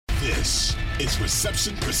This is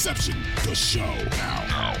Reception, the show.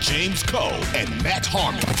 Now, James Cole and Matt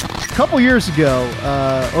Harmon. A couple years ago,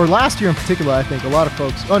 or last year in particular, I think a lot of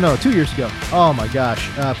folks, 2 years ago, oh my gosh,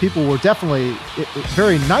 people were definitely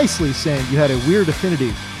very nicely saying you had a weird affinity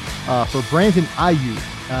for Brandon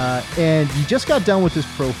Aiyuk. And you just got done with his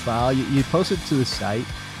profile. You posted it to the site.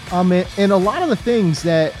 And a lot of the things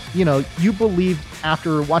that, you believed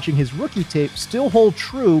after watching his rookie tape still hold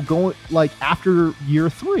true going like after year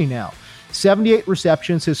 3 now. 78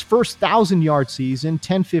 receptions, his first 1,000-yard season,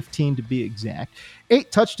 10-15 to be exact. 8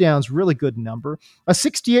 touchdowns, really good number. A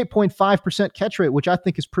 68.5% catch rate, which I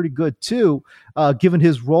think is pretty good too, given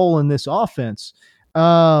his role in this offense.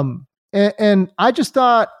 And I just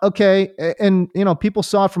thought, okay, and people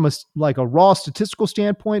saw it from a raw statistical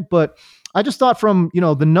standpoint, but I just thought from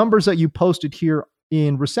the numbers that you posted here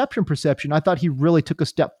in reception perception, I thought he really took a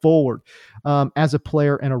step forward as a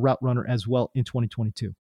player and a route runner as well in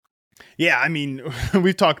 2022. Yeah, I mean,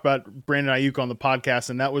 we've talked about Brandon Aiyuk on the podcast,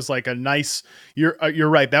 and that was like a nice. You're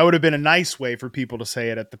right. That would have been a nice way for people to say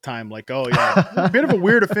it at the time. Like, oh yeah, a bit of a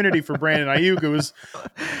weird affinity for Brandon Aiyuk. It was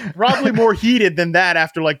probably more heated than that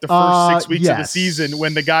after like the first 6 weeks of the season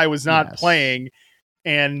when the guy was not playing.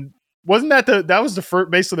 And wasn't that that was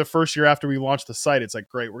basically the first year after we launched the site? It's like,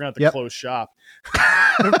 great, we're gonna have to close shop.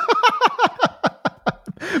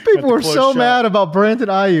 People were so mad about Brandon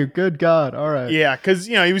Aiyuk. Good God. All right. Yeah. Cause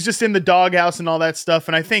he was just in the doghouse and all that stuff.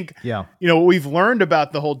 And I think, what we've learned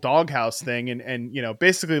about the whole doghouse thing and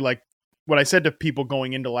basically like what I said to people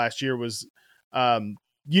going into last year was,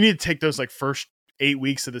 you need to take those like first 8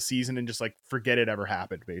 weeks of the season and just like forget it ever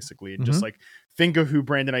happened basically. And just like think of who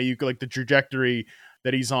Brandon Aiyuk, like the trajectory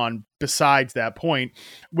that he's on besides that point.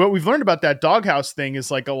 What we've learned about that doghouse thing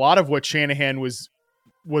is like a lot of what Shanahan was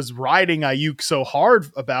riding Aiyuk so hard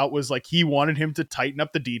about was like he wanted him to tighten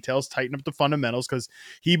up the details, tighten up the fundamentals, because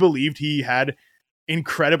he believed he had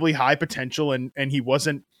incredibly high potential and he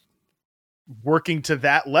wasn't working to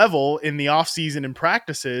that level in the offseason and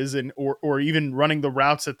practices and or even running the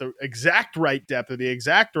routes at the exact right depth or the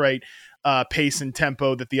exact right pace and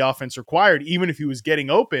tempo that the offense required. Even if he was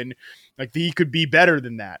getting open, like he could be better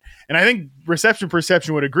than that. And I think reception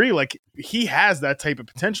perception would agree. Like he has that type of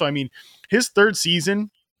potential. I mean, his third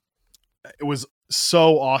season, it was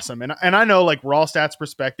so awesome. And I know like raw stats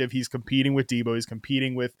perspective, he's competing with Debo, he's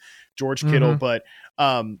competing with George Kittle, but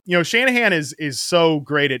Shanahan is so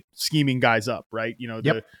great at scheming guys up, right?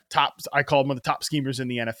 The top, I call him one of the top schemers in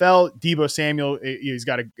the NFL. Debo Samuel, he's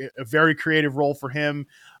got a very creative role for him.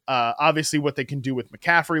 Obviously what they can do with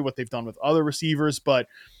McCaffrey, what they've done with other receivers, but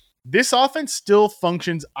this offense still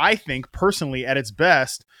functions, I think personally, at its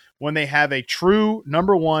best when they have a true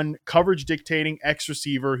number one coverage dictating X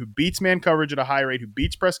receiver who beats man coverage at a high rate, who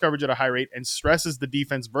beats press coverage at a high rate and stresses the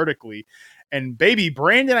defense vertically. And baby,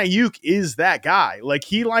 Brandon Aiyuk is that guy. Like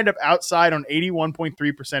he lined up outside on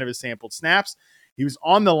 81.3% of his sampled snaps. He was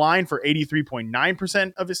on the line for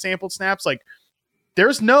 83.9% of his sampled snaps. Like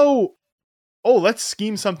there's no, let's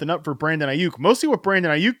scheme something up for Brandon Aiyuk. Mostly what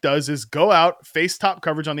Brandon Aiyuk does is go out, face top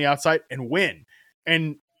coverage on the outside and win.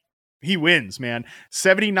 And he wins, man.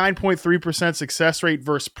 79.3% success rate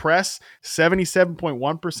versus press,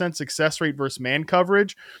 77.1% success rate versus man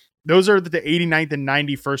coverage. Those are the 89th and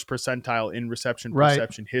 91st percentile in reception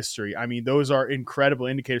perception history. I mean, those are incredible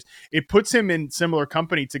indicators. It puts him in similar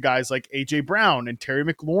company to guys like A.J. Brown and Terry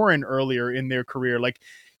McLaurin earlier in their career. Like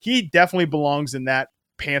he definitely belongs in that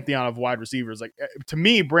pantheon of wide receivers. Like to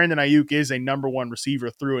me, Brandon Aiyuk is a number one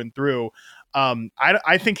receiver through and through.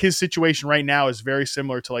 I think his situation right now is very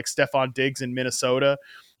similar to like Stephon Diggs in Minnesota.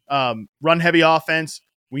 Run heavy offense.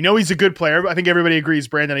 We know he's a good player. I think everybody agrees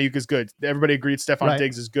Brandon Aiyuk is good. Everybody agreed Stephon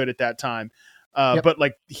Diggs is good at that time. But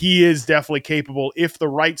like he is definitely capable if the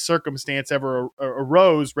right circumstance ever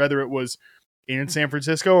arose, whether it was in San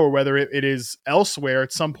Francisco or whether it is elsewhere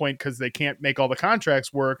at some point because they can't make all the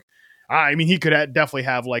contracts work. I mean, he could definitely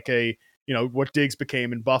have like a, what Diggs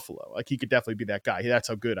became in Buffalo. Like he could definitely be that guy. That's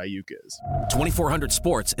how good Aiyuk is. 2400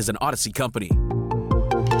 Sports is an Odyssey company.